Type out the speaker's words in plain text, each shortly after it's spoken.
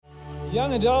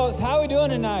Young adults, how are we doing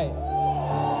tonight?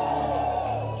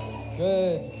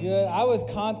 Good. I was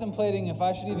contemplating if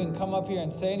I should even come up here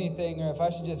and say anything or if I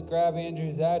should just grab Andrew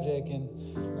Zajic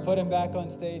and put him back on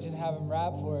stage and have him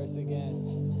rap for us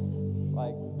again.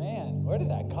 Like, man, where did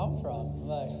that come from?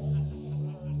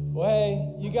 Well,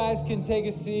 hey, you guys can take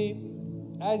a seat.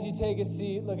 As you take a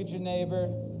seat, look at your neighbor.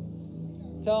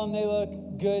 Tell them they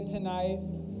look good tonight.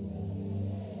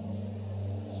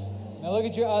 Now look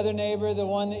at your other neighbor, the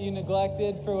one that you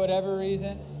neglected for whatever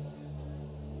reason.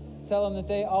 Tell them that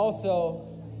they also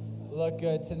look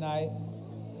good tonight.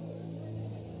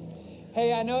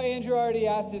 Hey, I know Andrew already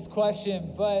asked this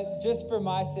question, but just for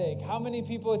my sake, how many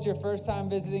people it's your first time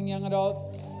visiting Young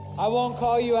Adults? I won't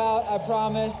call you out, I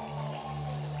promise.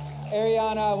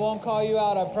 Ariana, I won't call you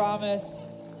out, I promise.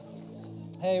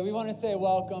 Hey, we want to say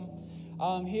welcome.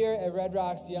 Here at Red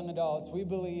Rocks Young Adults, we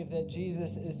believe that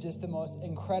Jesus is just the most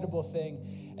incredible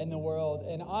thing in the world.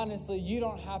 And honestly, you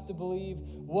don't have to believe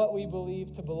what we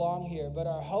believe to belong here. But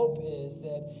our hope is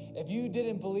that if you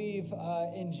didn't believe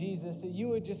in Jesus, that you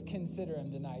would just consider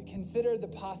him tonight. Consider the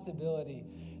possibility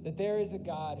that there is a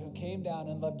God who came down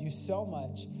and loved you so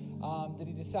much that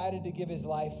he decided to give his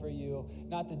life for you,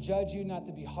 not to judge you, not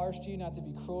to be harsh to you, not to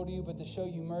be cruel to you, but to show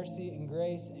you mercy and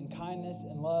grace and kindness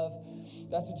and love.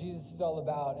 That's what Jesus is all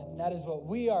about, and that is what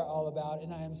we are all about.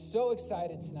 And I am so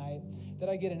excited tonight that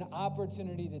I get an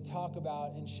opportunity to talk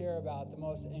about and share about the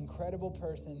most incredible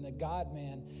person, the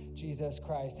God-man, Jesus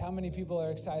Christ. How many people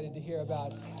are excited to hear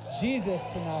about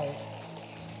Jesus tonight?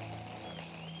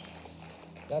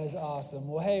 That is awesome.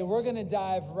 Well, hey, we're going to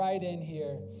dive right in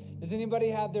here. Does anybody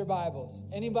have their Bibles?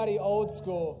 Anybody old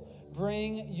school?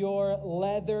 Bring your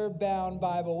leather-bound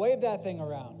Bible. Wave that thing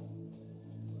around.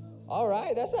 All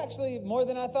right, that's actually more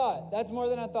than I thought. That's more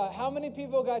than I thought. How many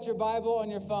people got your Bible on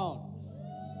your phone?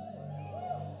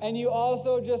 And you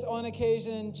also just on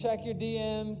occasion check your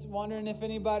DMs, wondering if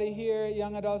anybody here,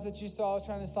 young adults that you saw, is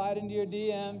trying to slide into your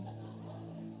DMs.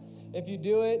 If you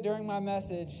do it during my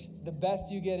message, the best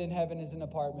you get in heaven is an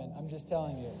apartment. I'm just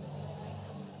telling you.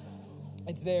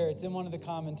 It's there. It's in one of the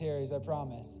commentaries, I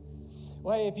promise.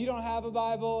 Well, hey, if you don't have a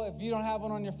Bible, if you don't have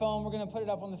one on your phone, we're going to put it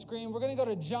up on the screen. We're going to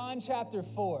go to John chapter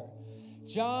 4.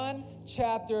 John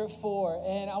chapter 4,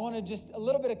 and I want to just a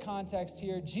little bit of context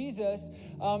here. Jesus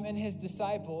and his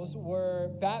disciples were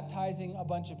baptizing a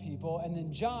bunch of people, and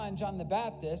then John the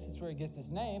Baptist, that's where he gets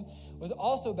his name, was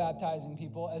also baptizing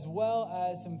people, as well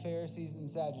as some Pharisees and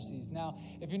Sadducees. Now,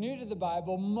 if you're new to the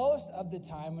Bible, most of the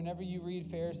time, whenever you read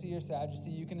Pharisee or Sadducee,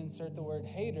 you can insert the word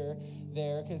hater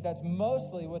there, because that's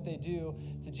mostly what they do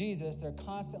to Jesus. They're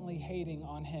constantly hating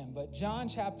on him. But John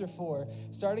chapter 4,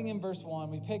 starting in verse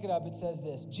 1, we pick it up, it says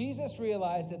this: Jesus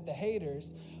realized that the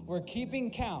haters were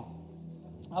keeping count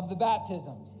of the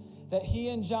baptisms that he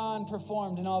and John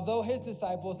performed. And although his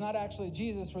disciples, not actually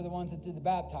Jesus, were the ones that did the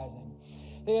baptizing,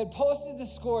 they had posted the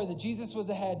score that Jesus was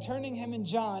ahead, turning him and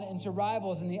John into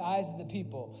rivals in the eyes of the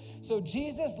people. So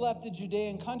Jesus left the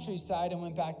Judean countryside and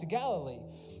went back to Galilee.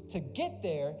 To get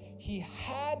there, he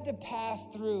had to pass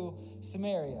through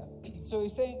Samaria. So he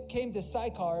came to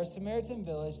Sychar, a Samaritan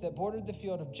village that bordered the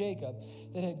field of Jacob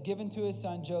that had given to his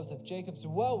son Joseph. Jacob's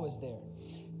well was there.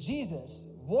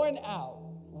 Jesus, worn out,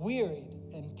 wearied,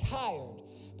 and tired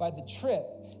by the trip,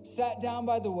 sat down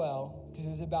by the well because it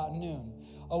was about noon.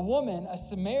 A woman, a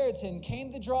Samaritan,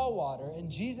 came to draw water,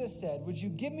 and Jesus said, "Would you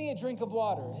give me a drink of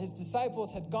water?" His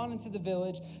disciples had gone into the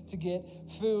village to get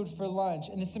food for lunch.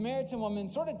 And the Samaritan woman,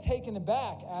 sort of taken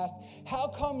aback, asked, "How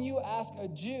come you a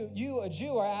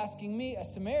Jew, are asking me, a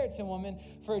Samaritan woman,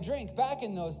 for a drink?" Back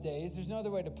in those days, there's no other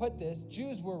way to put this,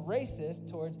 Jews were racist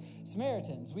towards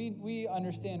Samaritans. We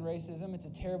understand racism. It's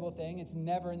a terrible thing. It's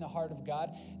never in the heart of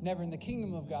God, never in the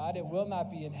kingdom of God. It will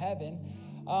not be in heaven.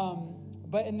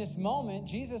 But in this moment,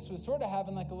 Jesus was sort of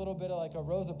having like a little bit of like a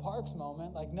Rosa Parks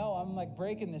moment. Like, no, I'm like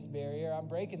breaking this barrier. I'm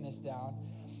breaking this down.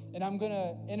 And I'm going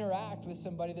to interact with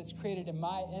somebody that's created in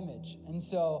my image. And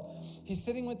so he's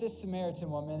sitting with this Samaritan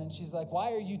woman, and she's like,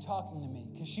 "Why are you talking to me?"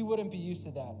 Because she wouldn't be used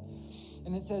to that.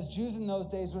 And it says Jews in those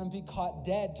days wouldn't be caught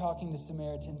dead talking to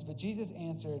Samaritans. But Jesus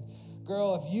answered,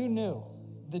 "Girl, if you knew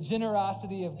the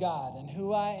generosity of God and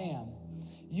who I am,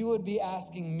 you would be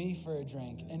asking me for a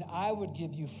drink, and I would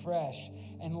give you fresh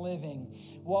and living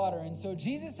water." And so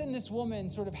Jesus and this woman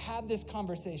sort of have this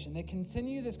conversation. They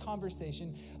continue this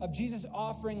conversation of Jesus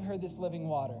offering her this living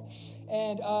water.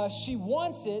 And she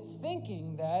wants it,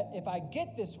 thinking that if I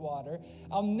get this water,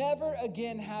 I'll never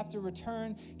again have to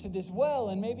return to this well.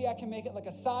 And maybe I can make it like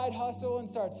a side hustle and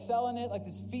start selling it, like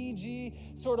this Fiji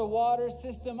sort of water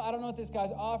system. I don't know what this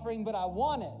guy's offering, but I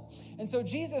want it. And so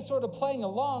Jesus, sort of playing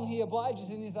along, he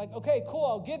obliges and he's like, "Okay, cool,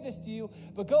 I'll give this to you,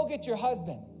 but go get your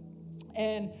husband."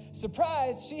 And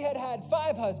surprise, she had had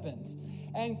 5 husbands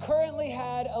and currently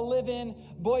had a live-in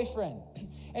boyfriend.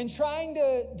 And trying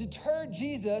to deter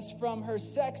Jesus from her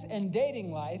sex and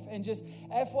dating life, and just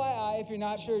FYI, if you're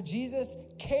not sure, Jesus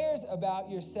cares about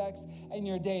your sex and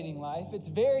your dating life. It's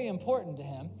very important to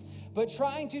him. But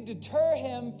trying to deter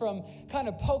him from kind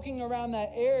of poking around that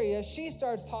area, she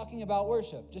starts talking about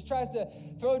worship. Just tries to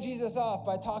throw Jesus off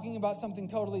by talking about something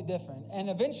totally different. And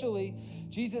eventually,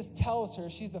 Jesus tells her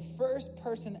she's the first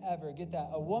person ever, get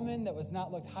that, a woman that was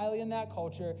not looked highly in that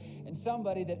culture and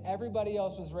somebody that everybody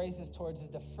else was racist towards is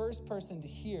the first person to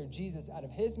hear Jesus out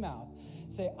of his mouth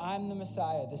say, I'm the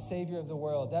Messiah, the Savior of the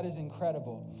world. That is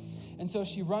incredible. And so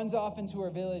she runs off into her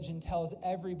village and tells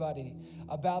everybody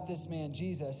about this man,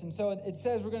 Jesus. And so it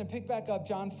says, we're going to pick back up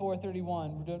John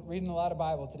 4:31. We're reading a lot of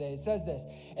Bible today. It says this,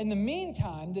 in the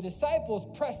meantime, the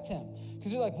disciples pressed him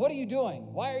because they're like, what are you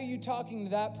doing? Why are you talking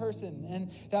to that person and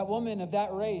that woman of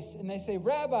that race? And they say,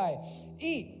 Rabbi,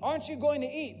 eat. Aren't you going to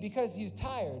eat? Because he was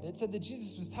tired. It said that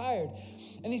Jesus was tired.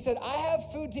 And he said, I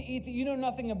have food to eat that you know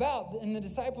nothing about. And the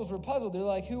disciples were puzzled. They're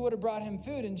like, who would have brought him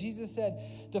food? And Jesus said,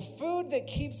 the food that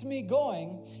keeps me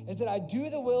going is that I do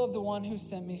the will of the one who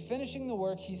sent me, finishing the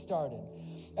work he started.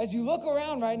 As you look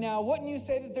around right now, wouldn't you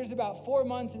say that there's about 4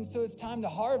 months and so it's time to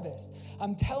harvest?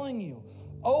 I'm telling you,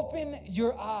 open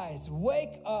your eyes,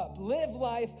 wake up, live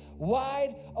life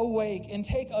wide awake, and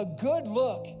take a good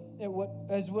look at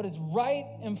what is right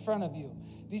in front of you.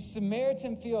 These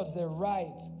Samaritan fields, they're ripe.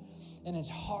 And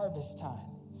it's harvest time.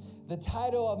 The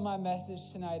title of my message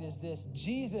tonight is this: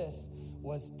 Jesus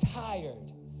was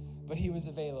tired, but he was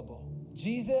available.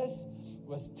 Jesus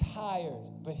was tired,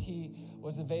 but he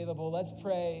was available. Let's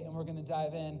pray, and we're going to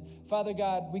dive in. Father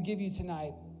God, we give you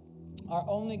tonight our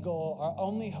only goal, our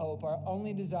only hope, our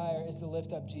only desire is to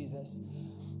lift up Jesus.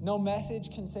 No message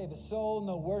can save a soul.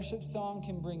 No worship song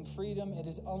can bring freedom. It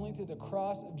is only through the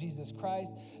cross of Jesus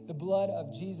Christ, the blood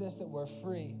of Jesus, that we're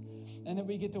free. And that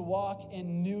we get to walk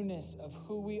in newness of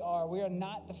who we are. We are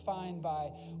not defined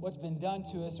by what's been done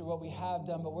to us or what we have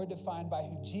done, but we're defined by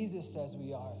who Jesus says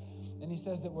we are. And he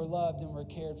says that we're loved and we're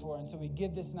cared for. And so we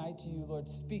give this night to you, Lord.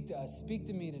 Speak to us. Speak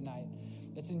to me tonight.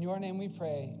 It's in your name we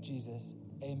pray, Jesus.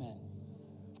 Amen.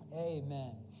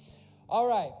 Amen. All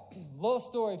right. Little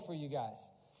story for you guys.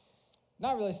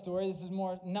 Not really a story. This is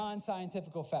more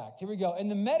non-scientific fact. Here we go. In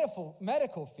the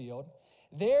medical field,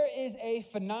 there is a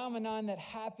phenomenon that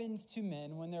happens to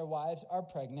men when their wives are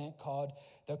pregnant called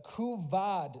the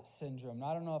Kuvad syndrome.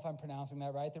 Now, I don't know if I'm pronouncing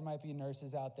that right. There might be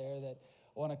nurses out there that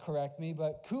want to correct me,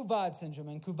 but Kuvad syndrome.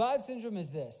 And Kuvad syndrome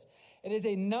is this. It is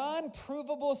a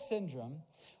non-provable syndrome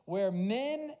where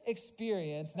men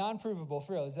experience, non-provable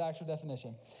for real, is the actual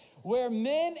definition, where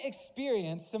men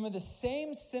experience some of the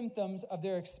same symptoms of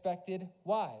their expected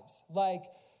wives, like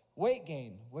weight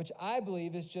gain, which I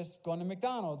believe is just going to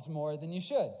McDonald's more than you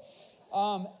should.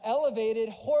 Elevated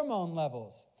hormone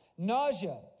levels,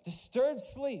 nausea, disturbed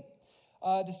sleep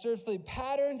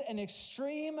patterns, and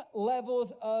extreme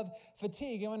levels of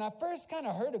fatigue. And when I first kind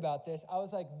of heard about this, I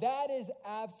was like, that is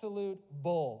absolute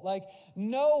bull. Like,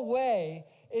 no way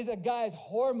is a guy's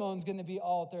hormones going to be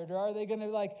altered, or are they going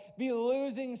to be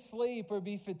losing sleep or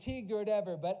be fatigued or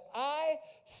whatever. But I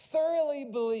thoroughly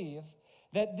believe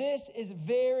that this is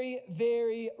very,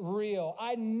 very real.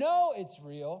 I know it's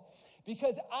real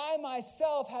because I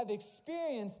myself have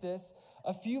experienced this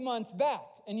a few months back.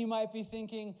 And you might be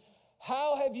thinking,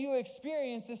 how have you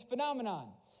experienced this phenomenon?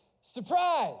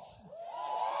 Surprise!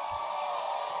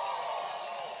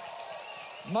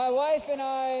 My wife and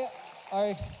I are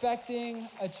expecting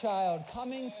a child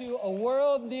coming to a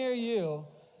world near you,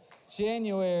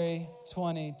 January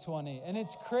 2020. And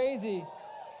it's crazy.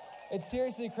 It's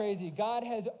seriously crazy. God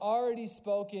has already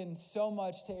spoken so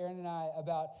much to Aaron and I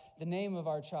about the name of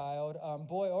our child,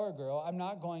 boy or girl. I'm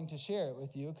not going to share it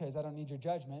with you because I don't need your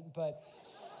judgment, but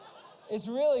it's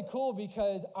really cool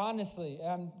because honestly,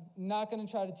 I'm not going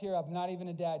to try to tear up, not even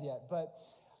a dad yet, but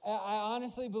I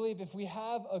honestly believe if we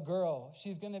have a girl,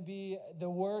 she's going to be, the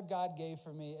word God gave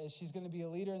for me is she's going to be a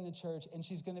leader in the church, and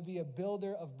she's going to be a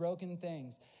builder of broken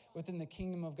things within the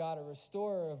kingdom of God, a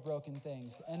restorer of broken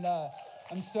things. And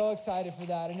I'm so excited for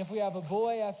that. And if we have a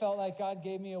boy, I felt like God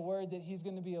gave me a word that he's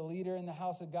going to be a leader in the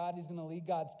house of God. He's going to lead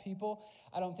God's people.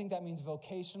 I don't think that means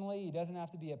vocationally. He doesn't have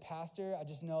to be a pastor. I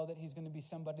just know that he's going to be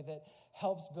somebody that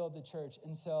helps build the church.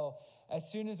 And so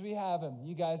as soon as we have him,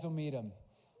 you guys will meet him.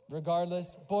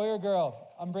 Regardless, boy or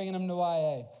girl, I'm bringing him to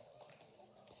YA.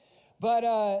 But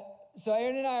so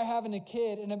Aaron and I are having a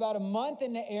kid, and about a month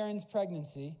into Aaron's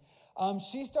pregnancy,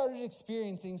 she started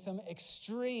experiencing some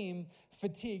extreme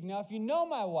fatigue. Now, if you know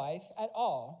my wife at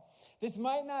all, this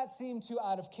might not seem too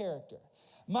out of character.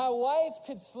 My wife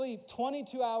could sleep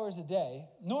 22 hours a day,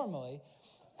 normally,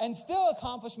 and still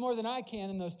accomplish more than I can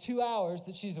in those 2 hours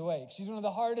that she's awake. She's one of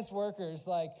the hardest workers,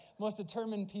 like most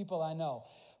determined people I know.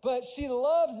 But she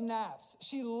loves naps.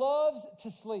 She loves to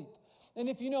sleep. And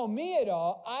if you know me at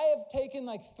all, I have taken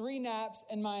like 3 naps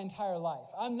in my entire life.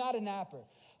 I'm not a napper.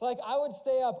 Like I would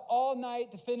stay up all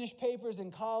night to finish papers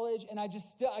in college, and I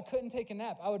couldn't take a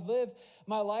nap. I would live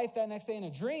my life that next day in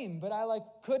a dream, but I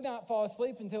could not fall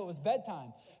asleep until it was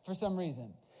bedtime for some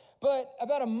reason. But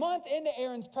about a month into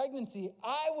Aaron's pregnancy,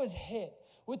 I was hit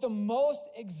with the most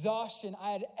exhaustion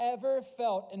I had ever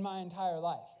felt in my entire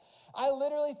life. I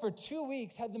literally, for 2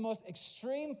 weeks, had the most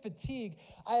extreme fatigue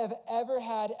I have ever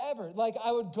had, ever. Like,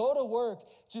 I would go to work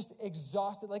just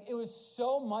exhausted. Like, it was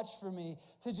so much for me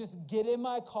to just get in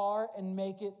my car and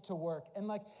make it to work. And,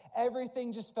 like,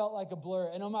 everything just felt like a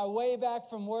blur. And on my way back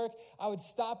from work, I would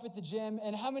stop at the gym.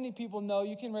 And how many people know,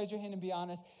 you can raise your hand and be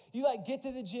honest, you, get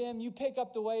to the gym, you pick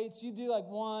up the weights, you do,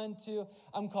 1, 2,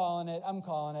 I'm calling it.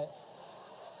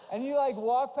 And you,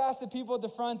 walk past the people at the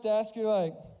front desk, you're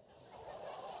like,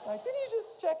 didn't you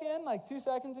just check in 2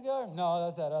 seconds ago? No, that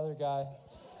was that other guy.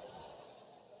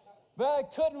 But I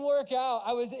couldn't work out.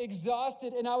 I was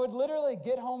exhausted, and I would literally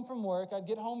get home from work. I'd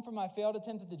get home from my failed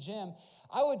attempt at the gym.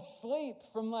 I would sleep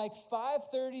from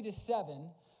 5:30 to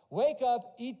 7, wake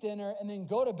up, eat dinner, and then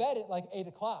go to bed at 8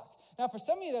 o'clock. Now, for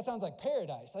some of you, that sounds like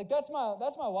paradise. That's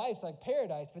my wife's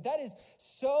paradise, but that is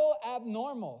so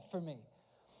abnormal for me.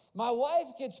 My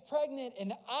wife gets pregnant,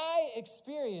 and I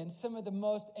experience some of the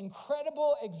most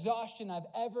incredible exhaustion I've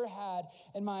ever had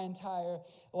in my entire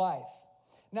life.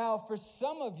 Now, for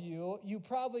some of you, you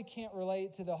probably can't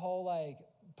relate to the whole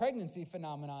pregnancy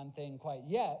phenomenon thing quite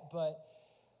yet, but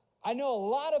I know a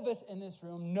lot of us in this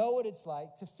room know what it's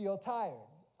like to feel tired.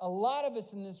 A lot of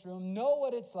us in this room know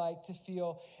what it's like to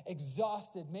feel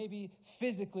exhausted, maybe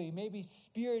physically, maybe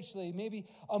spiritually, maybe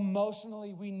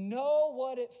emotionally. We know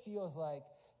what it feels like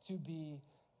to be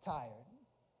tired.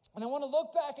 And I want to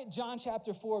look back at John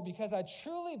chapter 4 because I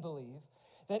truly believe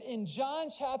that in John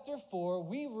chapter 4,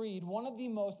 we read one of the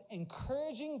most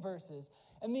encouraging verses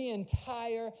in the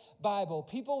entire Bible.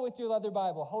 People with your leather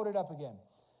Bible, hold it up again.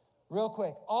 Real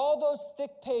quick. All those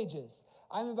thick pages,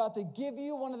 I'm about to give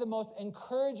you one of the most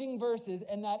encouraging verses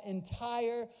in that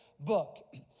entire book.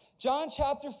 John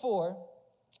chapter 4,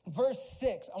 verse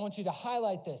 6, I want you to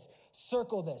highlight this,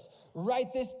 circle this,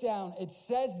 write this down. It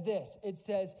says this, it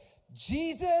says,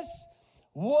 Jesus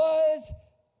was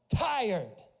tired.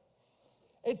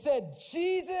 It said,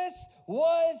 Jesus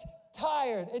was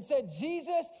tired. It said,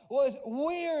 Jesus was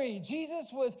weary.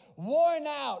 Jesus was worn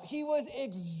out. He was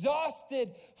exhausted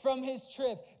from his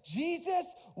trip.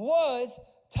 Jesus was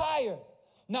tired.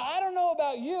 Now, I don't know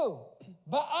about you,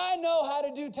 but I know how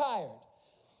to do tired.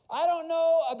 I don't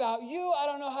know about you. I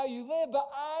don't know how you live, but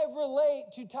I relate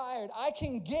to tired. I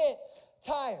can get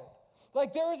tired.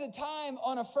 There was a time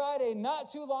on a Friday not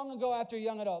too long ago after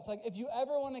young adults. If you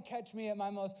ever want to catch me at my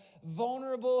most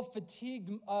vulnerable, fatigued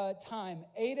time,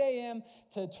 8 a.m.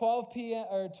 to 12 p.m.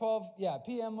 or 12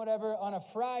 p.m. whatever on a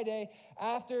Friday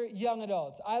after young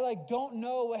adults. I don't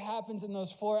know what happens in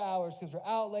those 4 hours because we're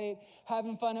out late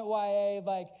having fun at YA.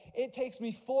 It takes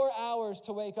me 4 hours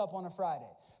to wake up on a Friday.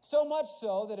 So much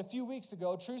so that a few weeks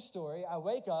ago, true story, I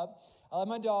wake up, I let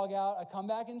my dog out, I come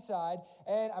back inside,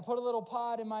 and I put a little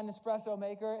pod in my Nespresso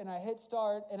maker, and I hit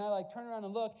start, and I turn around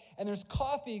and look, and there's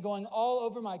coffee going all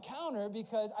over my counter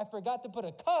because I forgot to put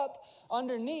a cup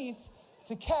underneath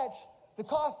to catch the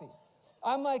coffee.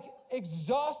 I'm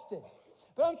exhausted.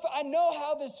 But I know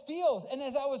how this feels. And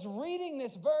as I was reading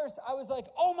this verse, I was like,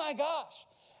 oh my gosh.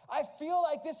 I feel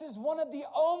like this is one of the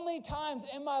only times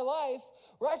in my life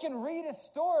where I can read a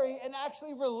story and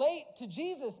actually relate to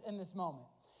Jesus in this moment.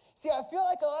 See, I feel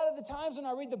like a lot of the times when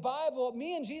I read the Bible,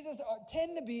 me and Jesus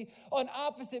tend to be on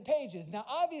opposite pages. Now,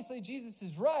 obviously, Jesus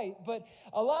is right, but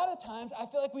a lot of times I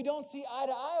feel like we don't see eye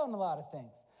to eye on a lot of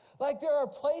things. There are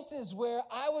places where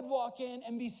I would walk in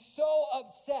and be so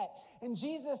upset, and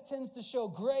Jesus tends to show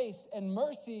grace and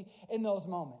mercy in those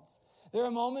moments. There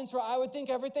are moments where I would think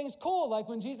everything's cool, like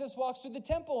when Jesus walks through the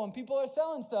temple and people are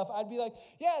selling stuff. I'd be like,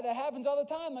 yeah, that happens all the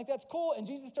time. That's cool. And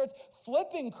Jesus starts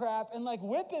flipping crap and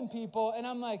whipping people. And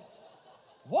I'm like,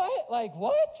 what?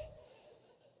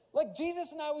 What?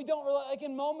 Jesus and I, we don't relate.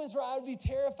 In moments where I would be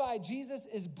terrified, Jesus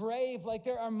is brave.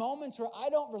 There are moments where I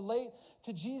don't relate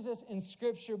to Jesus in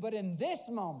Scripture. But in this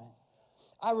moment,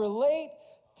 I relate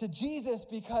to Jesus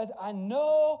because I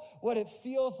know what it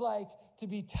feels like to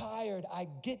be tired. I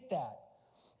get that.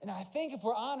 And I think if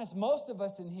we're honest, most of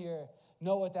us in here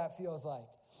know what that feels like.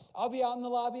 I'll be out in the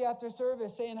lobby after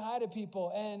service saying hi to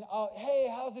people and, hey,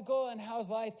 how's it going? How's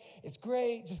life? It's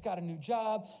great. Just got a new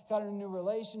job, got a new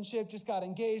relationship, just got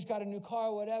engaged, got a new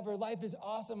car, whatever. Life is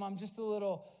awesome. I'm just a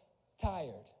little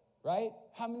tired, right?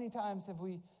 How many times have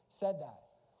we said that?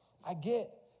 I get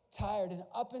tired, and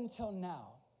up until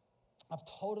now, I've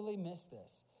totally missed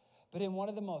this. But in one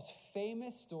of the most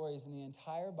famous stories in the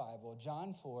entire Bible,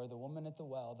 John 4, the woman at the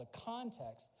well, the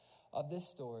context of this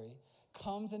story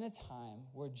comes in a time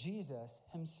where Jesus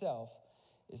himself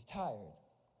is tired.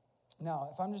 Now,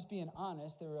 if I'm just being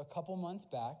honest, there were a couple months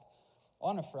back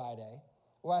on a Friday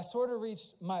where I sort of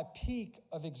reached my peak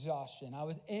of exhaustion. I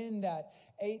was in that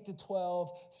 8 to 12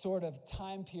 sort of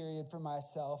time period for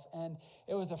myself. And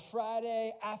it was a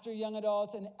Friday after young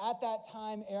adults. And at that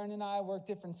time, Erin and I worked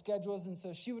different schedules. And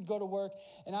so she would go to work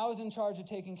and I was in charge of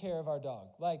taking care of our dog.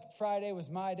 Like Friday was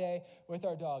my day with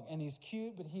our dog. And he's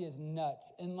cute, but he is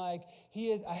nuts. And like he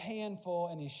is a handful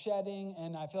and he's shedding.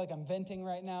 And I feel like I'm venting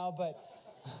right now, but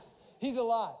he's a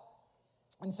lot.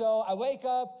 And so I wake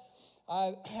up,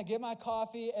 I get my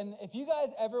coffee, and if you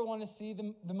guys ever want to see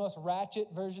the most ratchet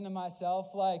version of myself,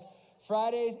 like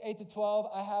Fridays, 8 to 12,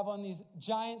 I have on these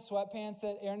giant sweatpants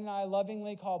that Erin and I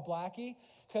lovingly call Blackie,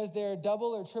 because they're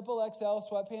double or triple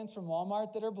XL sweatpants from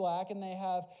Walmart that are black, and they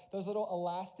have those little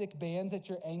elastic bands at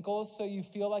your ankles so you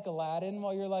feel like Aladdin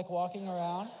while you're like walking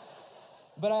around.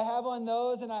 But I have on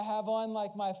those, and I have on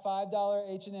like my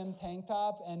 $5 H&M tank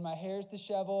top, and my hair's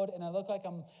disheveled, and I look like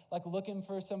I'm like looking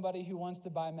for somebody who wants to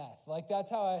buy meth. Like that's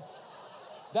how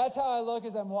I look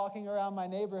as I'm walking around my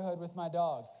neighborhood with my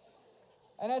dog.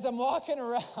 And as I'm walking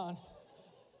around,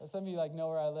 some of you like know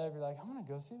where I live. You're like, I'm gonna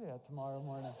go see that tomorrow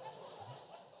morning.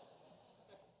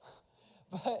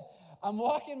 But I'm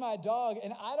walking my dog,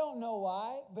 and I don't know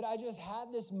why, but I just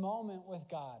had this moment with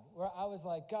God where I was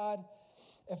like, God,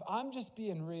 if I'm just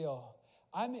being real,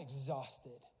 I'm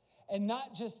exhausted. And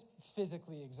not just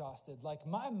physically exhausted. Like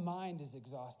my mind is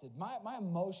exhausted. My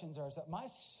emotions are exhausted. My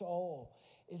soul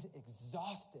is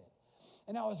exhausted.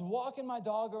 And I was walking my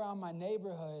dog around my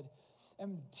neighborhood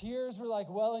and tears were like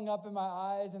welling up in my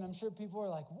eyes. And I'm sure people were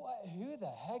like, what? Who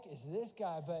the heck is this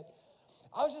guy? But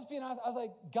I was just being honest. I was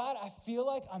like, God, I feel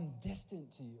like I'm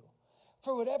distant to you.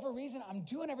 For whatever reason, I'm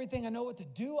doing everything I know what to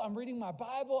do. I'm reading my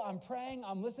Bible. I'm praying.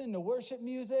 I'm listening to worship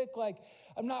music. Like,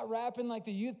 I'm not rapping like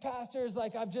the youth pastors.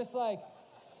 Like,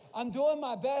 I'm doing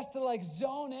my best to like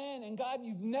zone in. And God,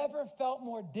 you've never felt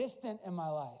more distant in my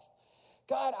life.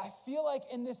 God, I feel like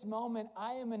in this moment,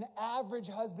 I am an average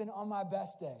husband on my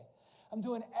best day. I'm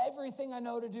doing everything I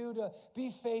know to do to be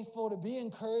faithful, to be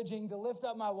encouraging, to lift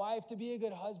up my wife, to be a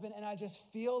good husband. And I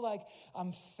just feel like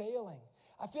I'm failing.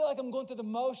 I feel like I'm going through the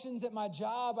motions at my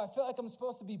job. I feel like I'm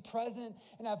supposed to be present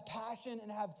and have passion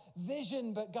and have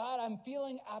vision. But God, I'm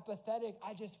feeling apathetic.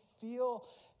 I just feel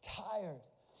tired.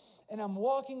 And I'm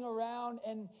walking around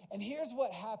and here's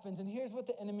what happens. And here's what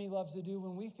the enemy loves to do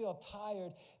when we feel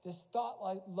tired. This thought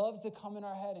loves to come in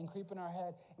our head and creep in our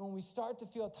head. And when we start to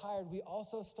feel tired, we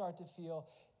also start to feel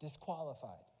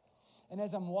disqualified. And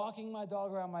as I'm walking my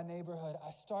dog around my neighborhood,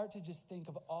 I start to just think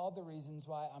of all the reasons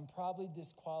why I'm probably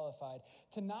disqualified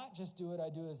to not just do what I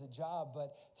do as a job,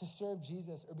 but to serve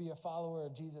Jesus or be a follower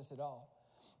of Jesus at all.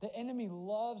 The enemy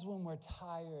loves when we're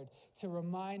tired to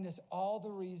remind us all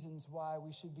the reasons why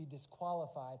we should be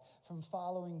disqualified from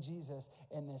following Jesus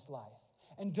in this life.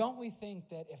 And don't we think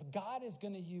that if God is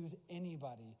going to use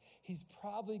anybody, he's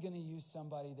probably going to use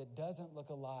somebody that doesn't look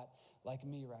a lot like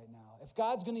me right now. If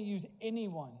God's going to use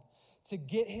anyone to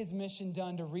get his mission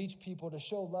done, to reach people, to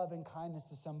show love and kindness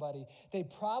to somebody, they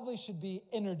probably should be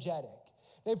energetic.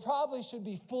 They probably should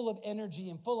be full of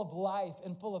energy and full of life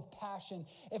and full of passion.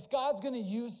 If God's going to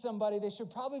use somebody, they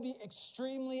should probably be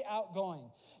extremely outgoing.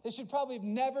 They should probably have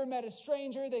never met a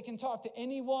stranger. They can talk to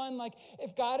anyone. Like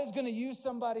if God is going to use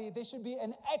somebody, they should be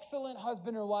an excellent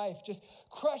husband or wife, just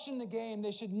crushing the game.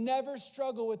 They should never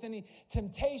struggle with any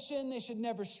temptation. They should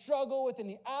never struggle with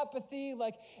any apathy.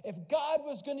 Like if God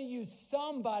was going to use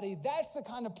somebody, that's the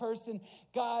kind of person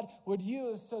God would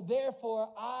use. So therefore,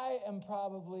 I am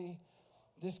probably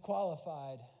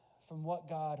disqualified from what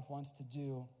God wants to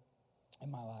do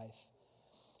in my life.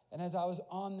 And as I was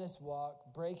on this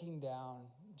walk, breaking down,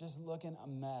 just looking a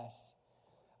mess,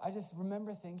 I just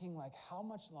remember thinking like, how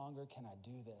much longer can I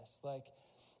do this? Like,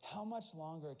 how much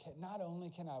longer not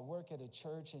only can I work at a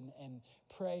church and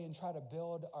pray and try to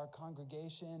build our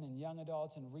congregation and young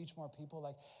adults and reach more people,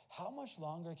 like how much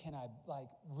longer can I like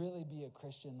really be a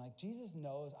Christian? Like Jesus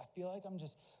knows, I feel like I'm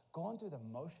just going through the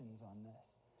motions on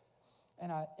this.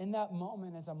 And in that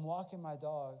moment, as I'm walking my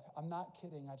dog, I'm not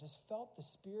kidding, I just felt the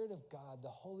Spirit of God, the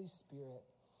Holy Spirit.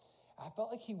 I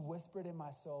felt like he whispered in my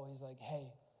soul, he's like,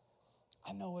 hey,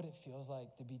 I know what it feels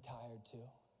like to be tired too.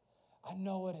 I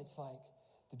know what it's like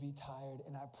to be tired,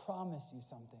 and I promise you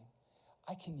something.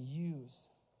 I can use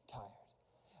tired.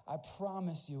 I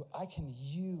promise you, I can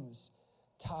use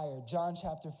tired. John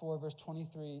chapter 4, verse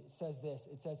 23 says this.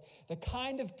 It says, the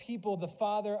kind of people the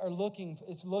Father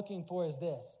is looking for is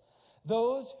this: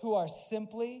 those who are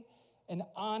simply and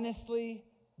honestly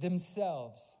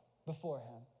themselves before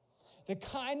him. The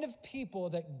kind of people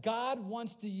that God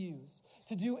wants to use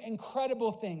to do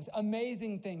incredible things,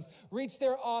 amazing things, reach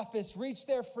their office, reach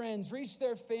their friends, reach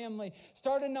their family,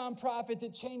 start a nonprofit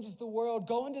that changes the world,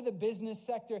 go into the business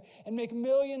sector and make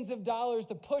millions of dollars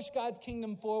to push God's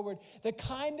kingdom forward. The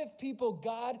kind of people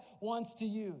God wants to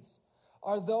use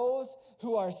are those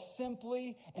who are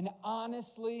simply and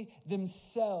honestly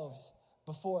themselves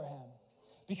before him.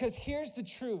 Because here's the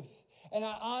truth. And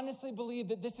I honestly believe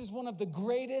that this is one of the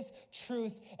greatest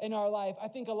truths in our life. I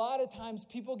think a lot of times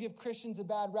people give Christians a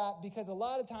bad rap because a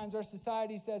lot of times our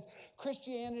society says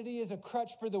Christianity is a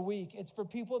crutch for the weak. It's for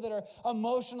people that are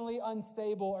emotionally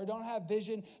unstable or don't have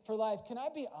vision for life. Can I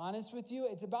be honest with you?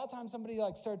 It's about time somebody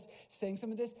starts saying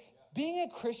some of this. Being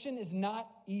a Christian is not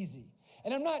easy.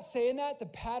 And I'm not saying that to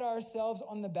pat ourselves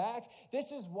on the back.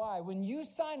 This is why. When you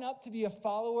sign up to be a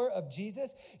follower of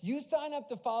Jesus, you sign up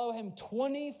to follow him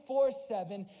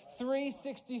 24/7,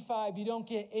 365. You don't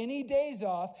get any days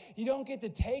off. You don't get to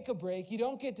take a break. You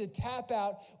don't get to tap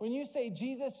out. When you say,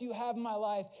 Jesus, you have my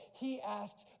life, he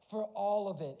asks for all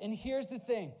of it. And here's the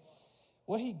thing.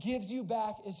 What he gives you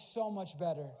back is so much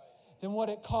better than what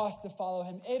it costs to follow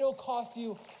him. It'll cost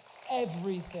you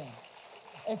everything.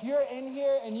 If you're in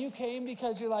here and you came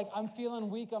because you're like, I'm feeling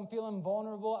weak, I'm feeling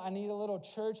vulnerable, I need a little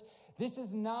church, this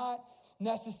is not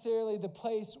necessarily the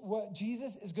place where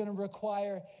Jesus is going to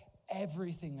require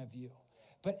everything of you.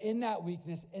 But in that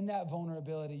weakness, in that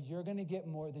vulnerability, you're going to get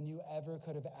more than you ever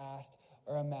could have asked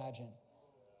or imagined.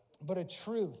 But a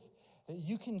truth that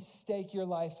you can stake your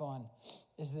life on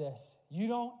is this: you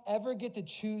don't ever get to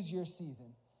choose your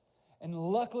season. And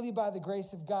luckily, by the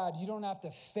grace of God, you don't have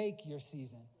to fake your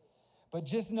season. But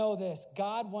just know this: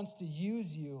 God wants to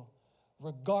use you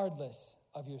regardless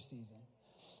of your season.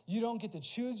 You don't get to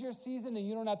choose your season and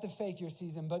you don't have to fake your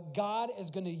season, but God is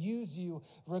going to use you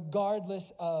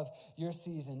regardless of your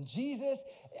season. Jesus,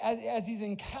 as he's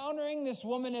encountering this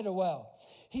woman at a well,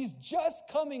 he's just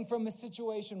coming from a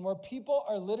situation where people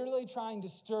are literally trying to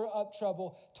stir up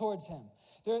trouble towards him.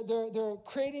 They're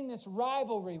creating this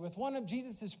rivalry with one of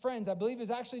Jesus' friends. I believe it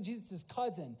was actually Jesus'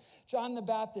 cousin, John the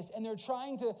Baptist. And they're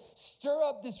trying to stir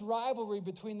up this rivalry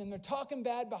between them. They're talking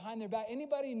bad behind their back.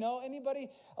 Anybody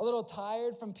a little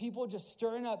tired from people just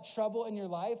stirring up trouble in your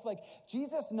life? Like,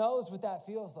 Jesus knows what that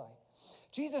feels like.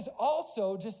 Jesus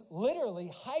also just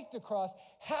literally hiked across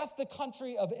half the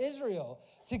country of Israel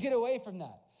to get away from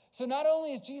that. So not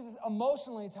only is Jesus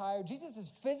emotionally tired, Jesus is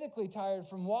physically tired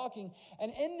from walking. And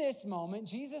in this moment,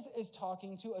 Jesus is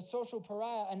talking to a social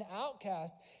pariah, an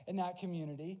outcast in that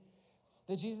community,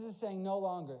 that Jesus is saying no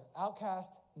longer.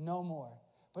 Outcast, no more.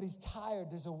 But he's tired.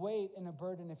 There's a weight and a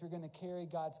burden if you're going to carry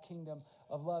God's kingdom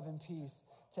of love and peace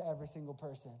to every single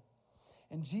person.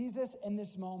 And Jesus in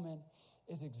this moment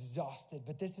is exhausted.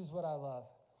 But this is what I love.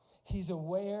 He's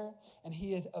aware and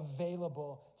he is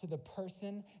available to the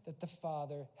person that the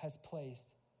Father has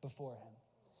placed before him.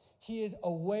 He is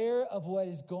aware of what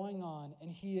is going on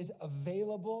and he is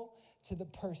available to the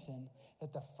person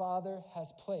that the Father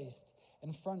has placed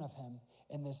in front of him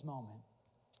in this moment.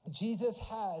 Jesus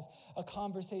has a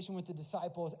conversation with the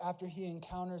disciples after he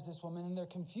encounters this woman, and they're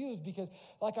confused because,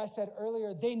 like I said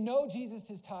earlier, they know Jesus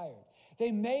is tired.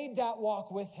 They made that walk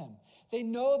with him. They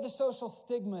know the social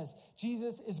stigmas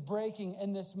Jesus is breaking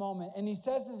in this moment. And he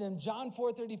says to them, John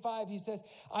 4:35, he says,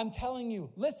 I'm telling you,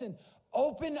 listen,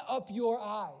 open up your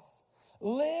eyes.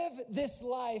 Live this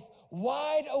life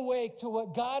wide awake to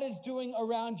what God is doing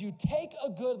around you. Take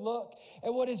a good look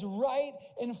at what is right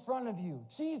in front of you.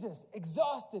 Jesus,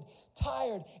 exhausted,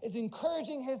 tired, is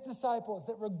encouraging his disciples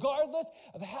that regardless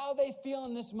of how they feel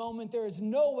in this moment, there is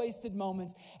no wasted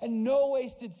moments and no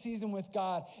wasted season with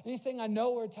God. And he's saying, I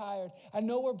know we're tired. I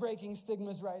know we're breaking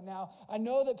stigmas right now. I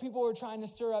know that people are trying to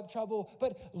stir up trouble,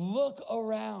 but look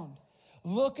around.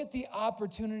 Look at the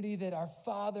opportunity that our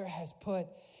Father has put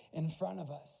in front of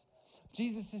us.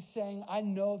 Jesus is saying, I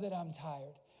know that I'm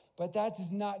tired, but that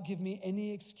does not give me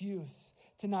any excuse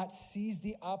to not seize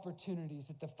the opportunities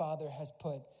that the Father has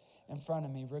put in front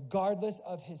of me. Regardless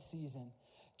of his season,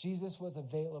 Jesus was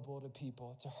available to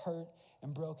people, to hurt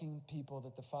and broken people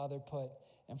that the Father put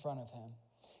in front of him.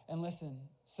 And listen,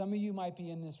 some of you might be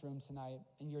in this room tonight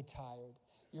and you're tired.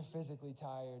 You're physically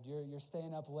tired. You're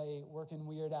staying up late, working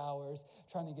weird hours,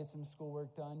 trying to get some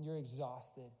schoolwork done. You're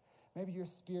exhausted. Maybe you're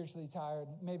spiritually tired.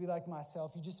 Maybe like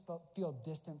myself, you just feel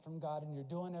distant from God and you're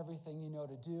doing everything you know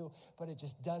to do, but it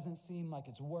just doesn't seem like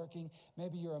it's working.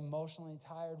 Maybe you're emotionally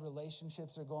tired.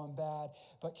 Relationships are going bad.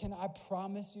 But can I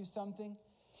promise you something?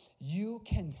 You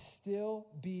can still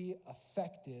be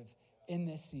effective in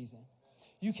this season.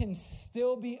 You can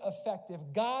still be effective.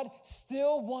 God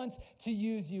still wants to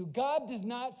use you. God does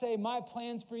not say, my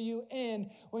plans for you end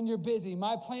when you're busy.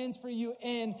 My plans for you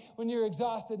end when you're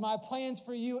exhausted. My plans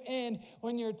for you end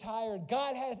when you're tired.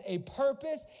 God has a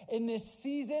purpose in this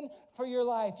season for your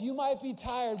life. You might be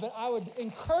tired, but I would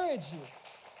encourage you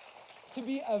to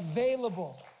be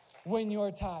available when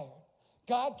you're tired.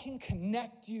 God can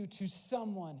connect you to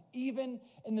someone, even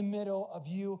in the middle of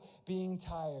you being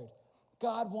tired.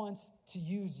 God wants to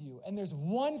use you. And there's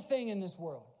one thing in this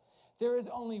world. There is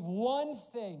only one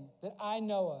thing that I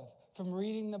know of from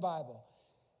reading the Bible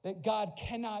that God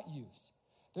cannot use.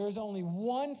 There is only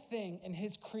one thing in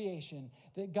his creation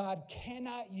that God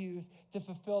cannot use to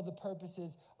fulfill the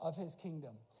purposes of his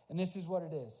kingdom. And this is what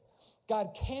it is.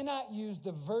 God cannot use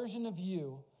the version of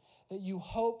you that you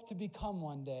hope to become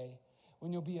one day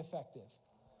when you'll be effective.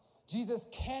 Jesus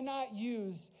cannot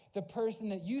use the person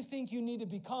that you think you need to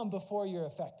become before you're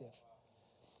effective.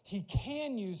 He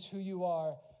can use who you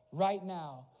are right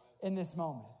now in this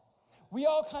moment. We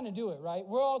all kind of do it, right?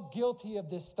 We're all guilty of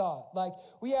this thought. Like,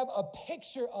 we have a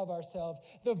picture of ourselves,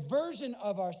 the version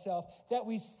of ourselves that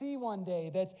we see one day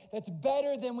that's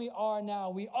better than we are now.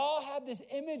 We all have this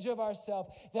image of ourselves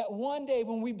that one day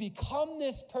when we become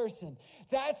this person,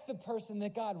 that's the person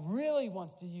that God really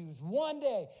wants to use. One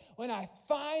day when I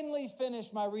finally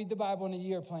finish my Read the Bible in a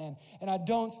Year plan and I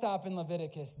don't stop in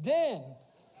Leviticus, then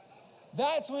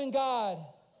that's when God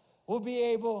will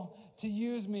be able to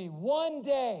use me. One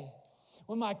day,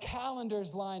 when my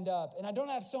calendar's lined up and I don't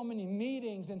have so many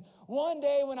meetings, and one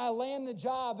day when I land the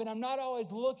job and I'm not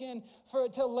always looking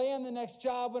to land the next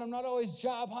job, when I'm not always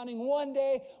job hunting, one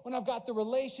day when I've got the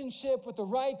relationship with the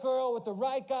right girl, with the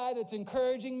right guy that's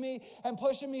encouraging me and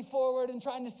pushing me forward and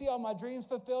trying to see all my dreams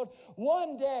fulfilled,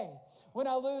 one day when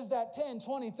I lose that 10,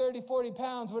 20, 30, 40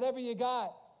 pounds, whatever you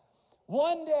got,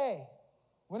 one day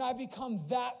when I become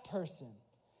that person,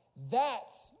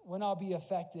 that's when I'll be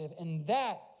effective, and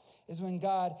that is when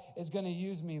God is going to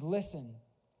use me. Listen,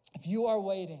 if you are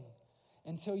waiting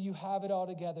until you have it all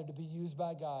together to be used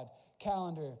by God,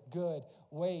 calendar, good,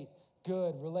 wait,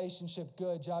 good, relationship,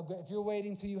 good, job, good. If you're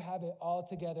waiting till you have it all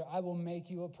together, I will make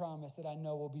you a promise that I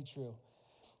know will be true.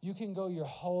 You can go your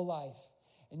whole life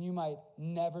and you might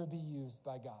never be used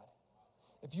by God.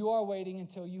 If you are waiting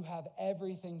until you have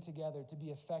everything together to be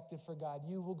effective for God,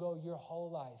 you will go your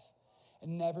whole life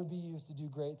and never be used to do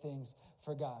great things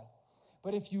for God.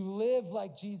 But if you live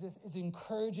like Jesus is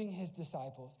encouraging his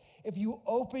disciples, if you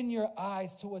open your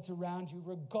eyes to what's around you,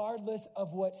 regardless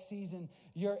of what season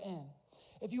you're in,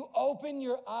 if you open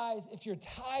your eyes, if you're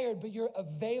tired, but you're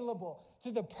available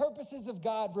to the purposes of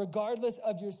God, regardless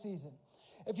of your season,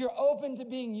 if you're open to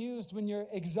being used when you're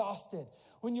exhausted,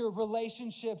 when your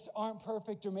relationships aren't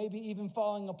perfect or maybe even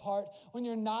falling apart, when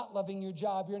you're not loving your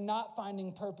job, you're not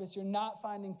finding purpose, you're not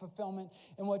finding fulfillment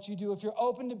in what you do, if you're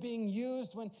open to being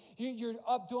used when you're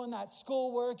up doing that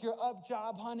schoolwork, you're up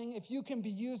job hunting, if you can be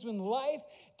used when life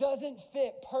doesn't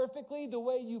fit perfectly the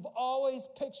way you've always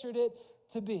pictured it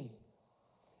to be,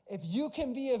 if you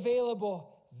can be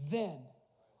available then,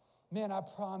 man, I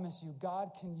promise you,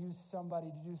 God can use somebody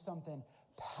to do something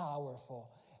powerful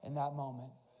in that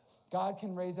moment. God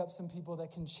can raise up some people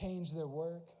that can change their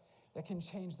work, that can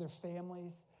change their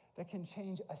families, that can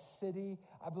change a city,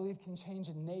 I believe can change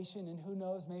a nation, and who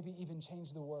knows, maybe even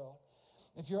change the world.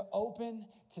 If you're open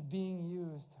to being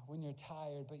used when you're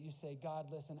tired, but you say, God,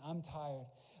 listen, I'm tired,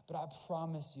 but I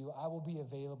promise you, I will be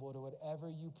available to whatever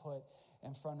you put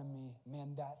in front of me.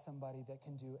 Man, that's somebody that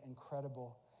can do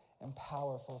incredible and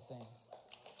powerful things.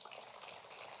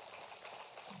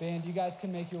 Band, you guys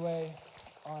can make your way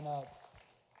on up.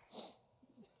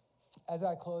 As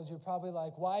I close, you're probably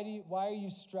like, why are you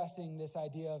stressing this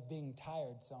idea of being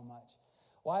tired so much?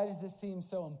 Why does this seem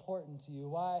so important to you?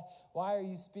 Why are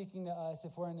you speaking to us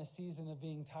if we're in a season of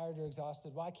being tired or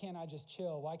exhausted? Why can't I just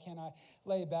chill? Why can't I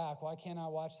lay back? Why can't I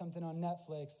watch something on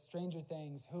Netflix, Stranger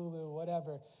Things, Hulu,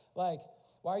 whatever? Like,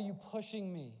 why are you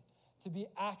pushing me to be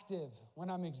active when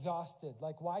I'm exhausted?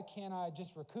 Like, why can't I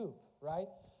just recoup, right?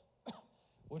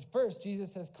 Well, first,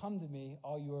 Jesus says, come to me,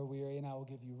 all you are weary, and I will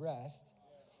give you rest.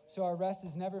 So our rest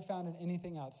is never found in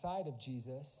anything outside of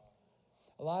Jesus.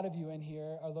 A lot of you in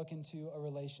here are looking to a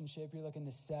relationship. You're looking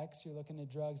to sex. You're looking to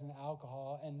drugs and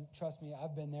alcohol. And trust me,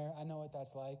 I've been there. I know what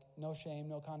that's like. No shame,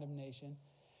 no condemnation.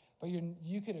 But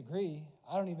you could agree.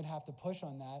 I don't even have to push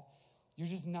on that. You're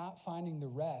just not finding the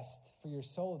rest for your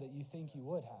soul that you think you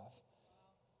would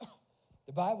have.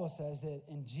 The Bible says that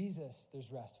in Jesus,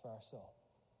 there's rest for our soul.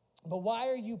 But why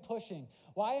are you pushing?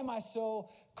 Why am I so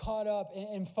caught up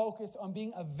and focused on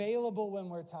being available when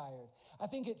we're tired? I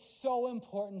think it's so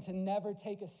important to never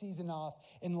take a season off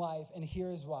in life, and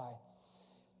here's why.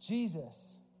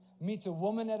 Jesus meets a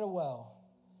woman at a well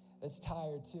that's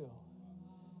tired too.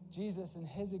 Jesus, in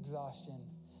his exhaustion,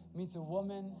 meets a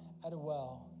woman at a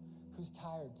well who's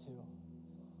tired too.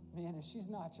 Man, and she's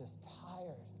not just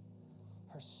tired.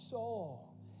 Her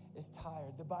soul is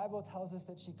tired. The Bible tells us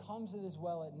that she comes to this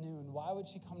well at noon. Why would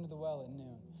she come to the well at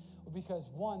noon? Well, because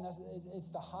one, it's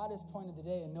the hottest point of the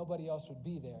day and nobody else would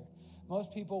be there.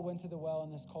 Most people went to the well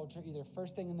in this culture either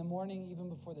first thing in the morning, even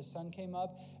before the sun came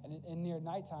up, and near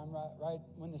nighttime, right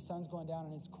when the sun's going down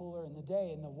and it's cooler in the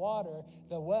day. And the water,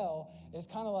 the well, is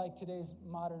kind of like today's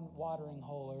modern watering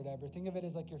hole or whatever. Think of it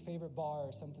as like your favorite bar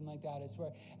or something like that. It's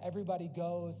where everybody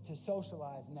goes to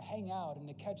socialize and to hang out and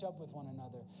to catch up with one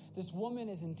another. This woman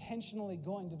is intentionally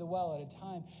going to the well at a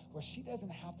time where she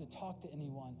doesn't have to talk to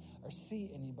anyone or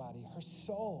see anybody. Her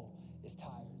soul is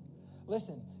tired.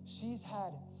 Listen, she's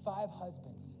had 5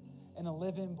 husbands and a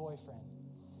live-in boyfriend.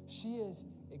 She is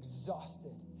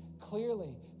exhausted.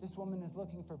 Clearly, this woman is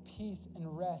looking for peace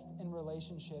and rest in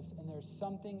relationships, and there's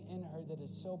something in her that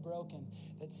is so broken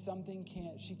that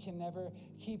she can never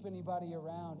keep anybody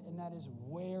around, and that is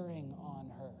wearing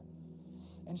on her.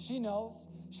 And she knows,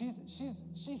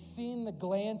 she's seen the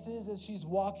glances as she's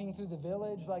walking through the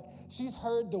village. Like, she's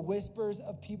heard the whispers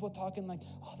of people talking like,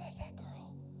 oh, that's that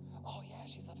girl. Oh, yeah,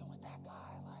 she's living with that guy.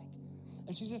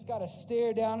 And she's just got to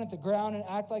stare down at the ground and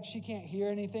act like she can't hear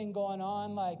anything going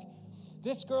on. Like,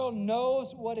 this girl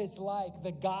knows what it's like,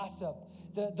 the gossip,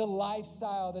 the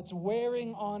lifestyle that's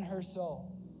wearing on her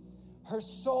soul. Her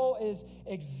soul is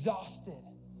exhausted.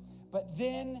 But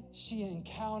then she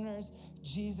encounters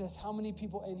Jesus. How many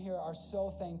people in here are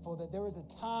so thankful that there was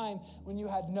a time when you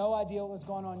had no idea what was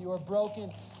going on? You were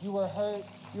broken, you were hurt,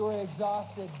 you were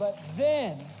exhausted. But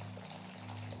then,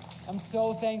 I'm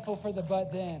so thankful for the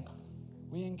but then.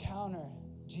 We encounter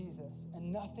Jesus,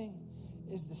 and nothing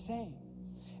is the same.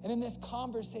 And in this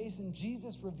conversation,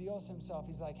 Jesus reveals himself.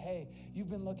 He's like, hey, you've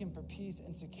been looking for peace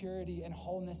and security and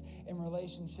wholeness in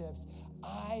relationships.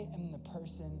 I am the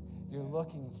person you're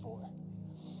looking for.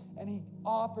 And he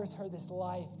offers her this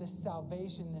life, this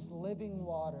salvation, this living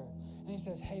water. And he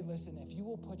says, hey, listen, if you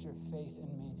will put your faith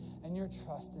in me and your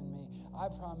trust in me, I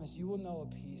promise you will know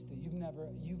a peace that you've never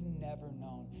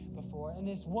known before. And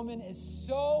this woman is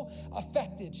so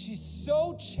affected. She's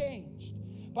so changed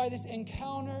by this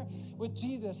encounter with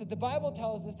Jesus that the Bible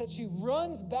tells us that she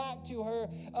runs back to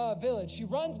her village. She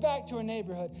runs back to her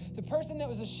neighborhood. The person that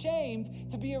was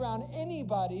ashamed to be around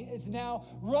anybody is now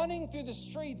running through the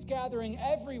streets, gathering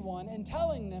everyone and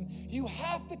telling them, you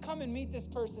have to come and meet this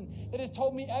person that has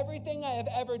told me everything I have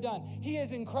ever done. He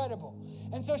is incredible.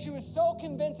 And so she was so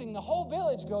convincing, the whole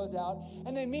village goes out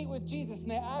and they meet with Jesus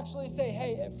and they actually say,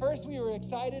 hey, at first we were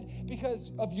excited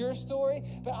because of your story,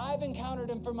 but I've encountered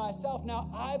him for myself.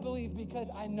 Now I believe because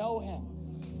I know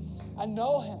him. I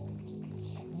know him.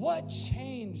 What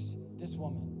changed this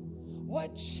woman?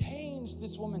 What changed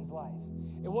this woman's life?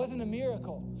 It wasn't a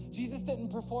miracle. Jesus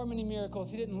didn't perform any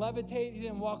miracles. He didn't levitate. He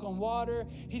didn't walk on water.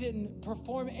 He didn't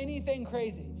perform anything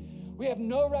crazy. We have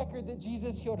no record that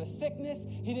Jesus healed a sickness.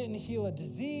 He didn't heal a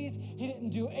disease. He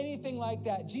didn't do anything like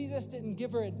that. Jesus didn't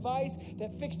give her advice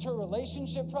that fixed her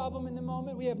relationship problem in the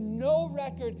moment. We have no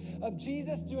record of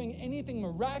Jesus doing anything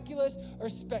miraculous or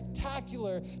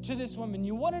spectacular to this woman.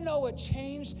 You want to know what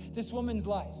changed this woman's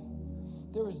life?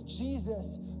 There was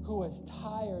Jesus who was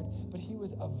tired, but he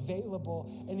was available,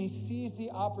 and he seized the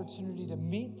opportunity to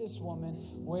meet this woman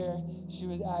where she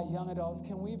was at. Young adults,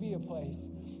 can we be a place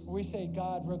where we say,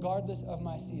 God, regardless of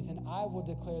my season, I will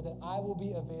declare that I will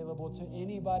be available to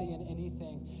anybody and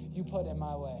anything you put in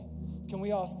my way? Can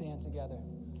we all stand together?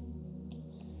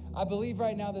 I believe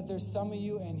right now that there's some of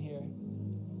you in here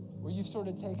where you've sort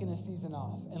of taken a season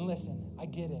off. And listen, I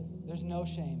get it. There's no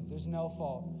shame. There's no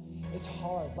fault. It's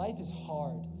hard. Life is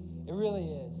hard. It really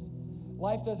is.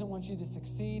 Life doesn't want you to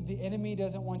succeed. The enemy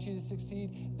doesn't want you to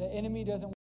succeed. The enemy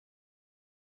doesn't